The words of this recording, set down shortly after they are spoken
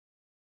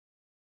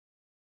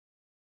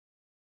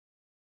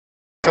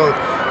So,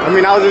 I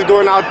mean, I was just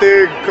going out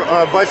there.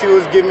 Bussy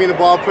was giving me the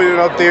ball, putting it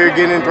up there,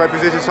 getting in the right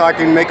position so I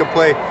can make a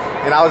play.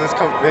 And I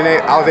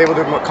was able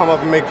to come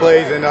up and make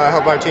plays and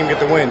help our team get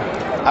the win.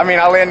 I mean,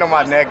 I landed on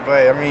my neck,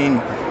 but I mean,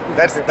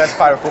 that's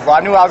part of football. I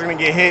knew I was going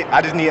to get hit.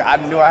 I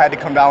knew I had to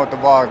come down with the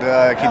ball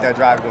to keep that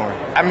drive going.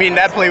 I mean,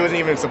 that play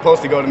wasn't even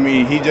supposed to go to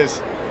me.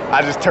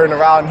 I just turned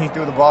around and he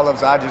threw the ball up,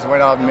 so I just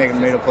went out and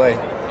made a play.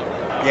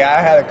 Yeah,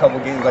 I had a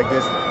couple games like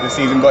this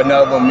season, but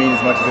none of them mean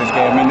as much as this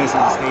game. I mean, this is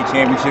a state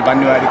championship. I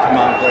knew I had to come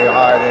out and play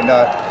hard, and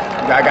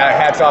I got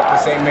hats off to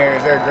St.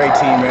 Mary's. They're a great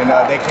team, and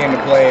they came to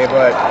play,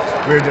 but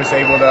we were just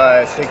able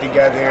to stick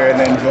together,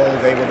 and then Joel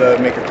was able to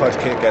make a clutch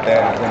kick at the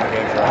end to win the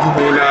game for us.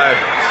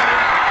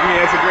 I mean,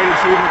 it's a great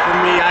achievement for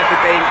me. I have to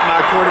thank my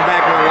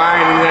quarterback and the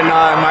line, and then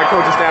my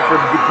coaching staff for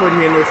putting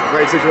me in this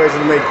great situation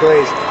to make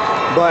plays.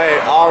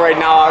 But all right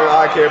now, all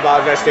I care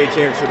about is that state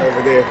championship over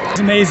there.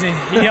 It's amazing.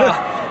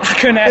 I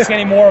couldn't ask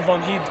any more of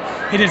him.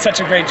 He did such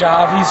a great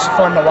job. He's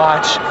fun to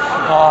watch.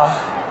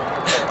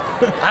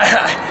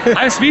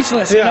 I'm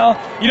speechless. You know,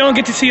 you don't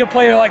get to see a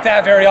player like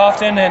that very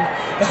often, and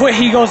the way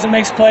he goes and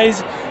makes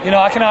plays,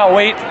 I cannot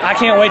wait. I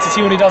can't wait to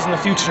see what he does in the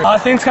future.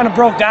 Things kind of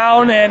broke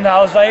down, and I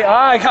was like,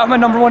 I got my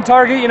 #1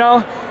 target.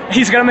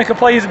 He's gonna make a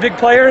play. He's a big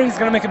player. He's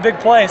gonna make a big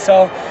play.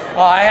 So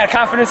I had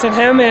confidence in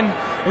him, and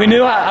we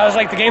knew. I was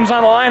like, the game's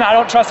on the line. I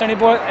don't trust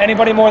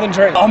anybody more than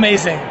Drake.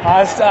 Amazing.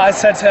 I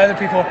said to other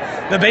people,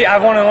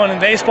 I've won one in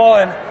baseball,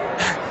 and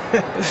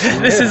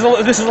this is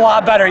a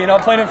lot better.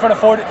 Playing in front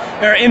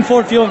of in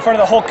Ford Field in front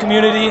of the whole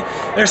community.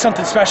 There's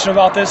something special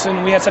about this,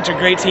 and we had such a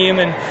great team,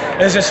 and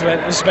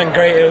it's been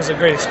great. It was a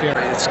great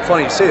experience. It's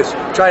funny to say this.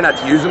 Try not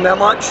to use him that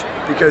much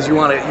because you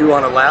want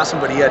to last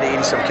him, but he had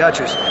 80-some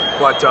catches.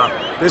 But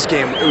this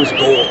game, it was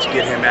gold to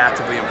get him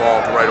actively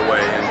involved right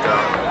away. And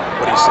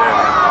what he said,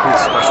 he's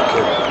a special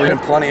kid. There's been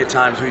plenty of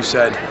times we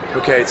said,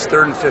 okay, it's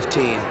 3rd and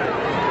 15.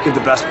 Give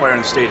the best player in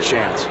the state a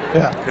chance.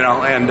 Yeah.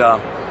 And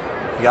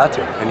you got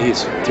to. And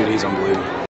he's unbelievable.